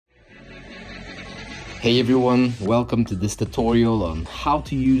Hey everyone, welcome to this tutorial on how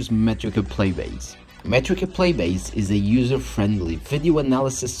to use Metrica PlayBase. Metrica PlayBase is a user-friendly video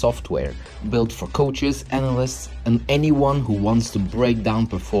analysis software built for coaches, analysts, and anyone who wants to break down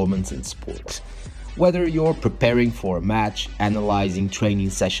performance in sports. Whether you're preparing for a match, analyzing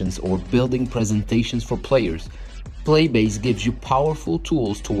training sessions, or building presentations for players, PlayBase gives you powerful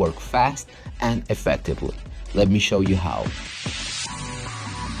tools to work fast and effectively. Let me show you how.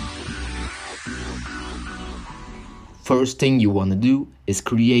 First thing you want to do is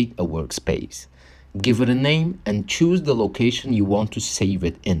create a workspace. Give it a name and choose the location you want to save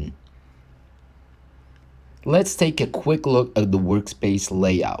it in. Let's take a quick look at the workspace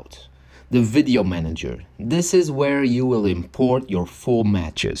layout. The video manager. This is where you will import your full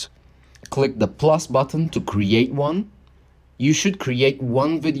matches. Click the plus button to create one. You should create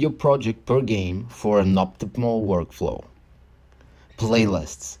one video project per game for an optimal workflow.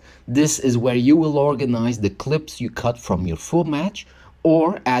 Playlists. This is where you will organize the clips you cut from your full match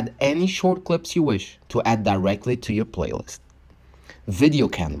or add any short clips you wish to add directly to your playlist. Video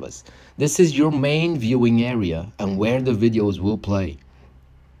canvas. This is your main viewing area and where the videos will play.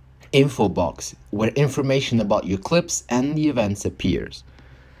 Info box, where information about your clips and the events appears.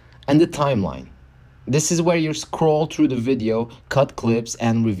 And the timeline. This is where you scroll through the video, cut clips,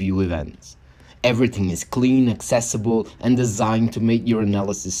 and review events. Everything is clean, accessible, and designed to make your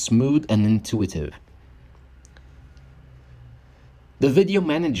analysis smooth and intuitive. The video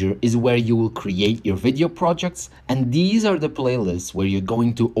manager is where you will create your video projects, and these are the playlists where you're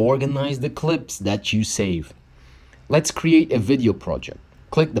going to organize the clips that you save. Let's create a video project.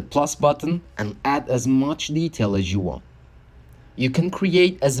 Click the plus button and add as much detail as you want. You can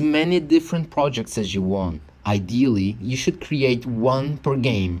create as many different projects as you want. Ideally, you should create one per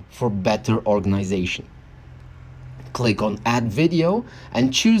game for better organization. Click on Add Video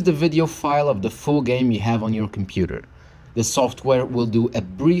and choose the video file of the full game you have on your computer. The software will do a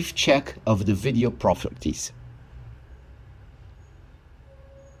brief check of the video properties.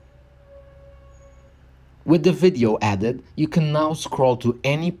 With the video added, you can now scroll to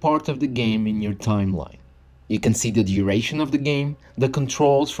any part of the game in your timeline. You can see the duration of the game, the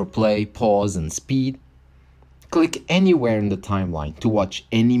controls for play, pause, and speed. Click anywhere in the timeline to watch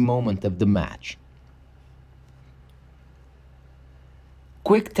any moment of the match.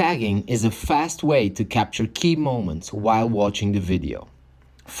 Quick tagging is a fast way to capture key moments while watching the video.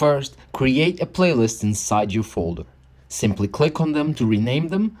 First, create a playlist inside your folder. Simply click on them to rename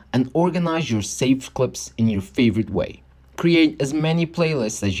them and organize your saved clips in your favorite way. Create as many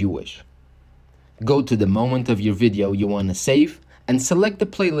playlists as you wish. Go to the moment of your video you want to save and select the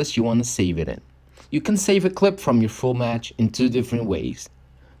playlist you want to save it in. You can save a clip from your full match in two different ways.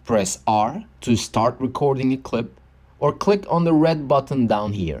 Press R to start recording a clip or click on the red button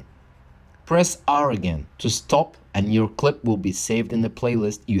down here. Press R again to stop and your clip will be saved in the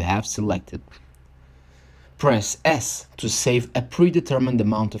playlist you have selected. Press S to save a predetermined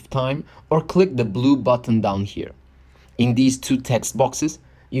amount of time or click the blue button down here. In these two text boxes,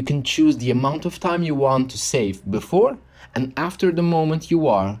 you can choose the amount of time you want to save before and after the moment you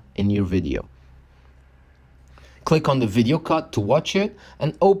are in your video. Click on the video cut to watch it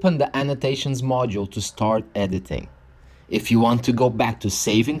and open the annotations module to start editing. If you want to go back to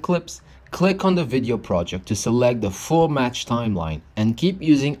saving clips, click on the video project to select the full match timeline and keep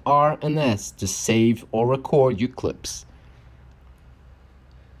using R and S to save or record your clips.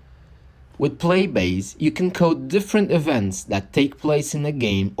 With PlayBase, you can code different events that take place in a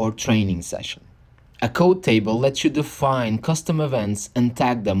game or training session. A code table lets you define custom events and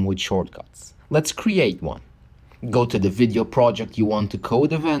tag them with shortcuts. Let's create one. Go to the video project you want to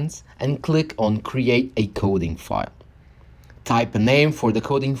code events and click on Create a Coding File. Type a name for the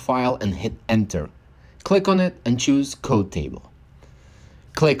coding file and hit Enter. Click on it and choose Code Table.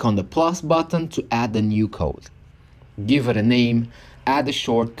 Click on the plus button to add the new code. Give it a name, add a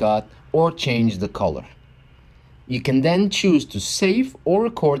shortcut, or change the color. You can then choose to save or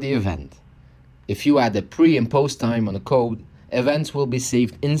record the event. If you add a pre and post time on a code, events will be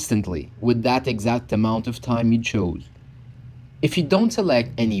saved instantly with that exact amount of time you chose. If you don't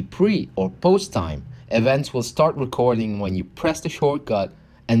select any pre or post time, events will start recording when you press the shortcut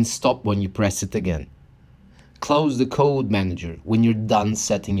and stop when you press it again. Close the code manager when you're done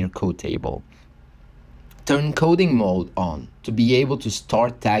setting your code table. Turn coding mode on to be able to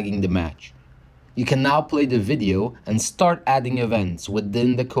start tagging the match. You can now play the video and start adding events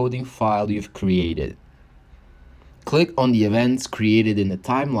within the coding file you've created. Click on the events created in the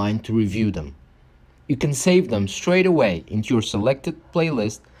timeline to review them. You can save them straight away into your selected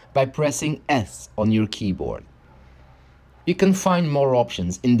playlist by pressing S on your keyboard. You can find more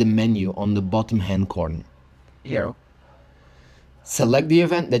options in the menu on the bottom hand corner. Here. Select the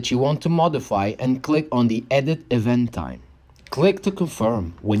event that you want to modify and click on the Edit Event Time. Click to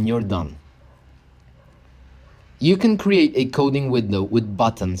confirm when you're done. You can create a coding window with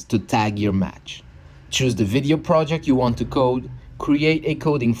buttons to tag your match. Choose the video project you want to code, create a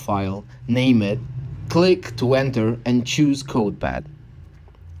coding file, name it, click to enter and choose CodePad.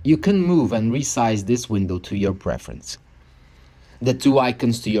 You can move and resize this window to your preference. The two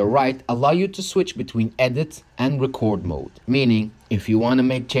icons to your right allow you to switch between edit and record mode, meaning if you want to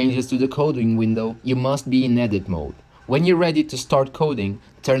make changes to the coding window, you must be in edit mode. When you're ready to start coding,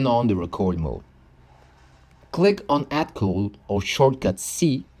 turn on the record mode. Click on Add Code or shortcut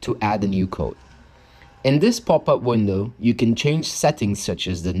C to add a new code. In this pop-up window, you can change settings such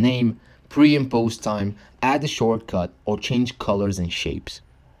as the name, pre and post time, add a shortcut, or change colors and shapes.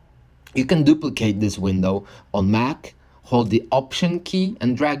 You can duplicate this window on Mac, hold the Option key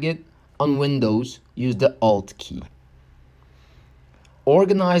and drag it. On Windows, use the Alt key.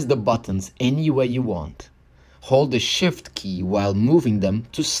 Organize the buttons any way you want. Hold the Shift key while moving them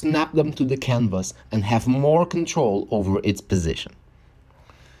to snap them to the canvas and have more control over its position.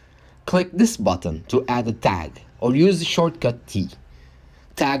 Click this button to add a tag or use the shortcut T.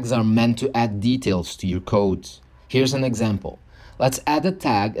 Tags are meant to add details to your codes. Here's an example. Let's add a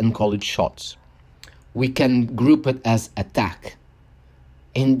tag and call it shots. We can group it as attack.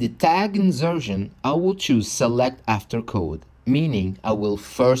 In the tag insertion, I will choose select after code, meaning I will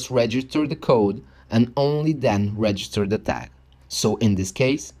first register the code and only then register the tag. So in this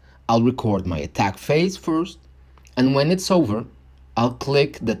case, I'll record my attack phase first, and when it's over, I'll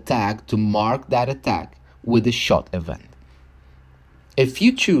click the tag to mark that attack with a shot event. If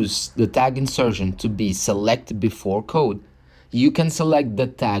you choose the tag insertion to be select before code, you can select the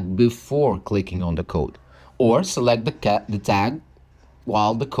tag before clicking on the code, or select the tag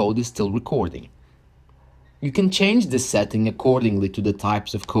while the code is still recording. You can change this setting accordingly to the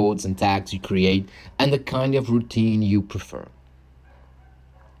types of codes and tags you create and the kind of routine you prefer.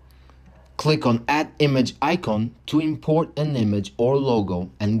 Click on Add Image icon to import an image or logo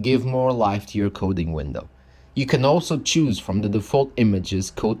and give more life to your coding window. You can also choose from the default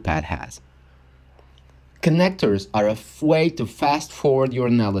images CodePad has. Connectors are a way to fast forward your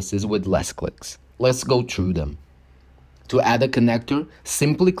analysis with less clicks. Let's go through them. To add a connector,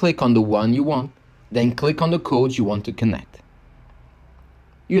 simply click on the one you want, then click on the code you want to connect.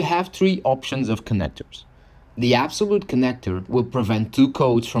 You have three options of connectors. The absolute connector will prevent two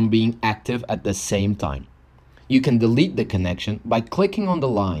codes from being active at the same time. You can delete the connection by clicking on the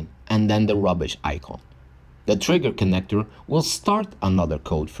line and then the rubbish icon. The trigger connector will start another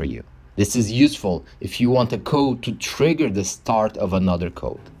code for you. This is useful if you want a code to trigger the start of another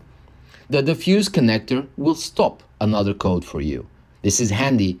code. The diffuse connector will stop another code for you. This is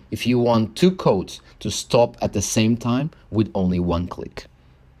handy if you want two codes to stop at the same time with only one click.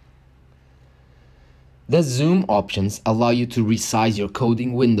 The zoom options allow you to resize your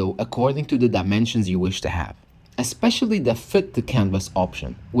coding window according to the dimensions you wish to have, especially the fit to canvas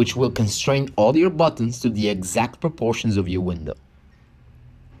option, which will constrain all your buttons to the exact proportions of your window.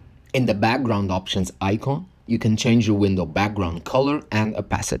 In the background options icon, you can change your window background color and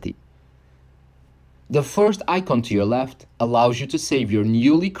opacity. The first icon to your left allows you to save your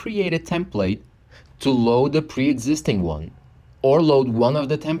newly created template, to load the pre-existing one, or load one of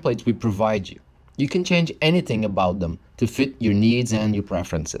the templates we provide you. You can change anything about them to fit your needs and your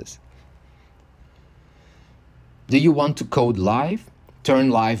preferences. Do you want to code live? Turn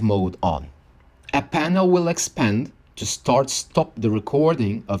live mode on. A panel will expand to stop the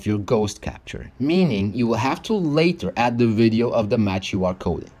recording of your ghost capture, meaning you will have to later add the video of the match you are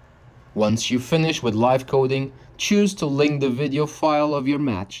coding. Once you finish with live coding, choose to link the video file of your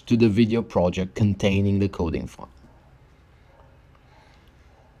match to the video project containing the coding file.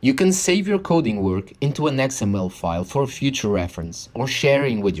 You can save your coding work into an XML file for future reference or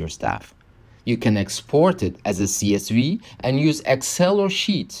sharing with your staff. You can export it as a CSV and use Excel or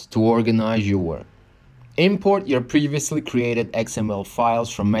Sheets to organize your work. Import your previously created XML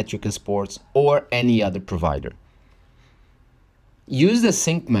files from Metrica Sports or any other provider. Use the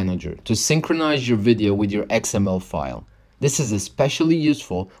Sync Manager to synchronize your video with your XML file. This is especially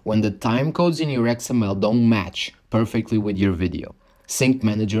useful when the timecodes in your XML don't match perfectly with your video. Sync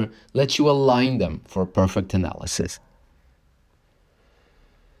Manager lets you align them for perfect analysis.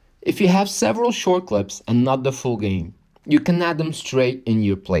 If you have several short clips and not the full game, you can add them straight in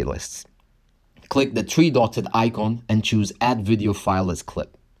your playlists. Click the three-dotted icon and choose Add Video File as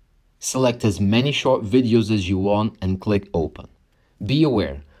Clip. Select as many short videos as you want and click Open. Be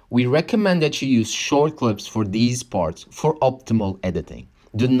aware, We recommend that you use short clips for these parts for optimal editing.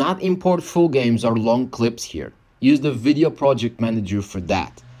 Do not import full games or long clips here. Use the Video Project Manager for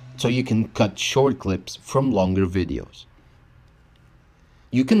that, so you can cut short clips from longer videos.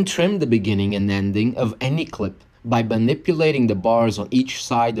 You can trim the beginning and ending of any clip by manipulating the bars on each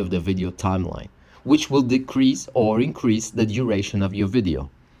side of the video timeline, which will decrease or increase the duration of your video.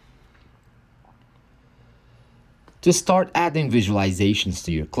 To start adding visualizations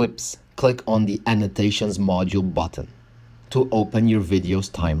to your clips, click on the Annotations module button to open your video's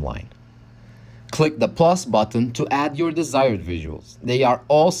timeline. Click the plus button to add your desired visuals. They are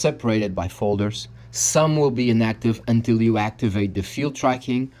all separated by folders. Some will be inactive until you activate the field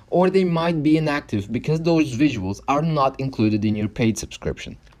tracking, or they might be inactive because those visuals are not included in your paid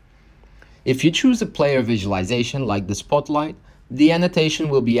subscription. If you choose a player visualization like the spotlight, the annotation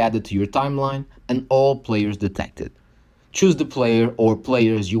will be added to your timeline and all players detected. Choose the player or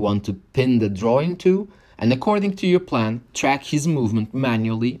players you want to pin the drawing to, and according to your plan, track his movement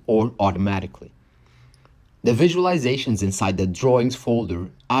manually or automatically. The visualizations inside the drawings folder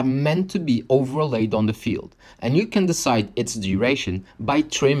are meant to be overlaid on the field, and you can decide its duration by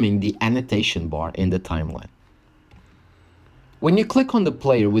trimming the annotation bar in the timeline. When you click on the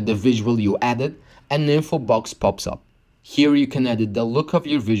player with the visual you added, an info box pops up. Here you can edit the look of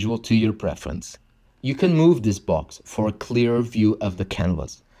your visual to your preference. You can move this box for a clearer view of the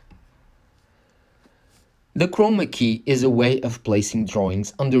canvas. The Chroma Key is a way of placing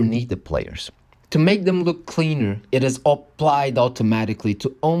drawings underneath the players. To make them look cleaner, it is applied automatically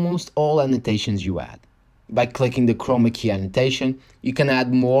to almost all annotations you add. By clicking the Chroma Key annotation, you can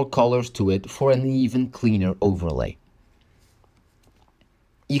add more colors to it for an even cleaner overlay.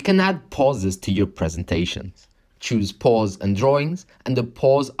 You can add pauses to your presentations. Choose Pause and Drawings, and the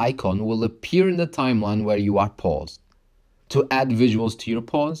pause icon will appear in the timeline where you are paused. To add visuals to your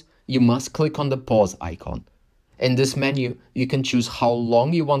pause, you must click on the pause icon. In this menu, you can choose how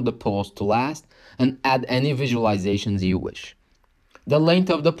long you want the pause to last and add any visualizations you wish. The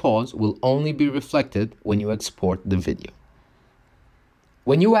length of the pause will only be reflected when you export the video.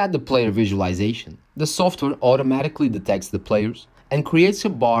 When you add the player visualization, the software automatically detects the players and creates a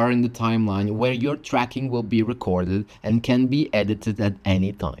bar in the timeline where your tracking will be recorded and can be edited at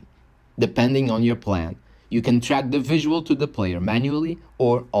any time. Depending on your plan, you can track the visual to the player manually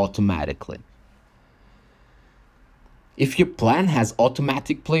or automatically. If your plan has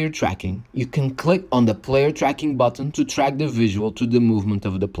automatic player tracking, you can click on the player tracking button to track the visual to the movement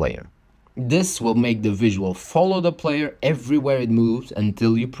of the player. This will make the visual follow the player everywhere it moves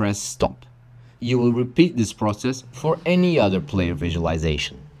until you press stop. You will repeat this process for any other player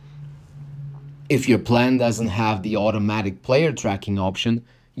visualization. If your plan doesn't have the automatic player tracking option,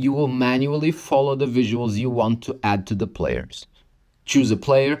 you will manually follow the visuals you want to add to the players. Choose a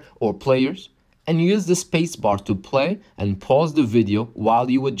player or players and use the spacebar to play and pause the video while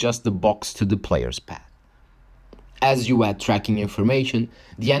you adjust the box to the player's pad. As you add tracking information,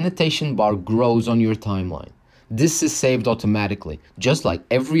 the annotation bar grows on your timeline. This is saved automatically. Just like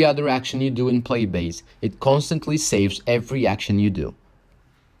every other action you do in PlayBase, it constantly saves every action you do.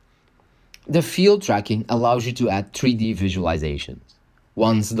 The field tracking allows you to add 3D visualizations.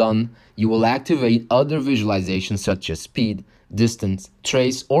 Once done, you will activate other visualizations such as speed, distance,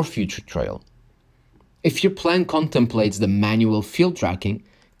 trace, or future trail. If your plan contemplates the manual field tracking,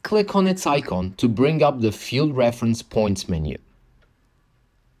 click on its icon to bring up the Field Reference Points menu.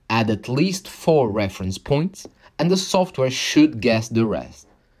 Add at least 4 reference points, and the software should guess the rest.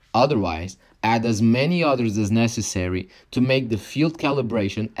 Otherwise, add as many others as necessary to make the field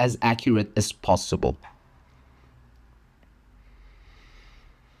calibration as accurate as possible.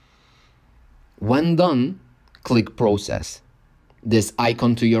 When done, click Process. This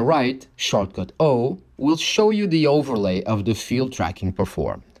icon to your right, shortcut O, will show you the overlay of the field tracking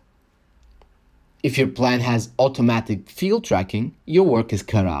performed. If your plan has automatic field tracking, your work is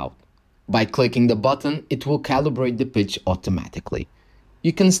cut out. By clicking the button, it will calibrate the pitch automatically.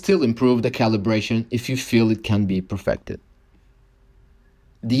 You can still improve the calibration if you feel it can be perfected.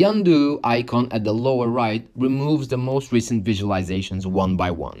 The Undo icon at the lower right removes the most recent visualizations one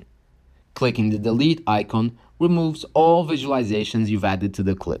by one. Clicking the Delete icon removes all visualizations you've added to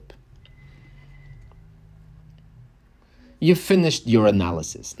the clip. You've finished your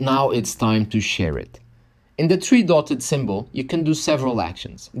analysis. Now it's time to share it. In the 3-dotted symbol, you can do several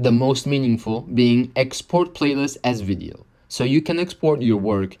actions, the most meaningful being export playlist as video, so you can export your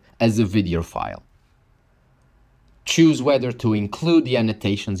work as a video file. Choose whether to include the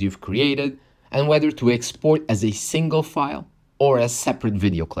annotations you've created and whether to export as a single file or as separate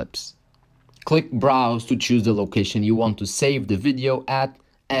video clips. Click Browse to choose the location you want to save the video at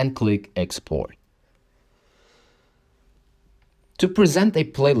and click Export. To present a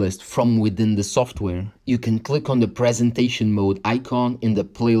playlist from within the software, you can click on the presentation mode icon in the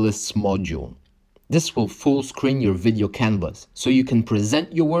playlists module. This will full screen your video canvas, so you can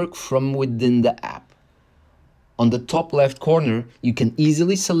present your work from within the app. On the top left corner, you can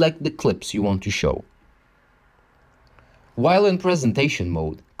easily select the clips you want to show. While in presentation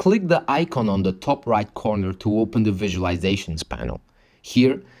mode, click the icon on the top right corner to open the visualizations panel.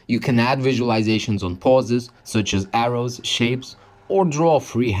 Here, you can add visualizations on pauses, such as arrows, shapes, or draw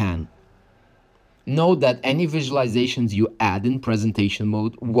freehand. Note that any visualizations you add in presentation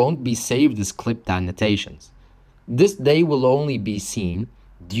mode won't be saved as clipped annotations. They will only be seen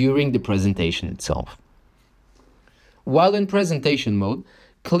during the presentation itself. While in presentation mode,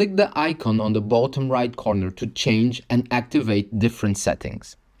 click the icon on the bottom right corner to change and activate different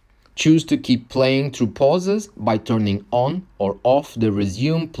settings. Choose to keep playing through pauses by turning on or off the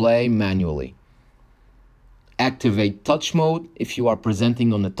resume play manually. Activate touch mode if you are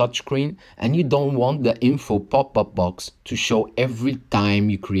presenting on a touchscreen and you don't want the info pop-up box to show every time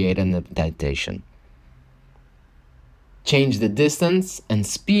you create an annotation. Change the distance and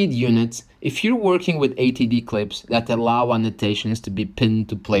speed units if you're working with ATD clips that allow annotations to be pinned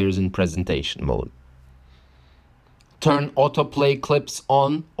to players in presentation mode. Turn autoplay clips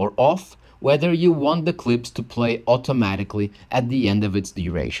on or off, whether you want the clips to play automatically at the end of its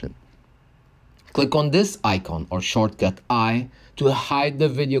duration. Click on this icon or shortcut I to hide the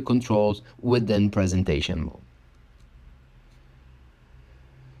video controls within presentation mode.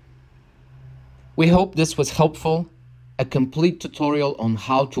 We hope this was helpful. A complete tutorial on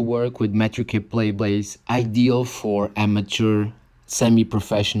how to work with Metrica PlayBase, ideal for amateur,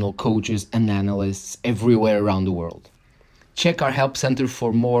 semi-professional coaches and analysts everywhere around the world. Check our help center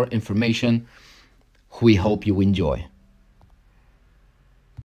for more information. We hope you enjoy.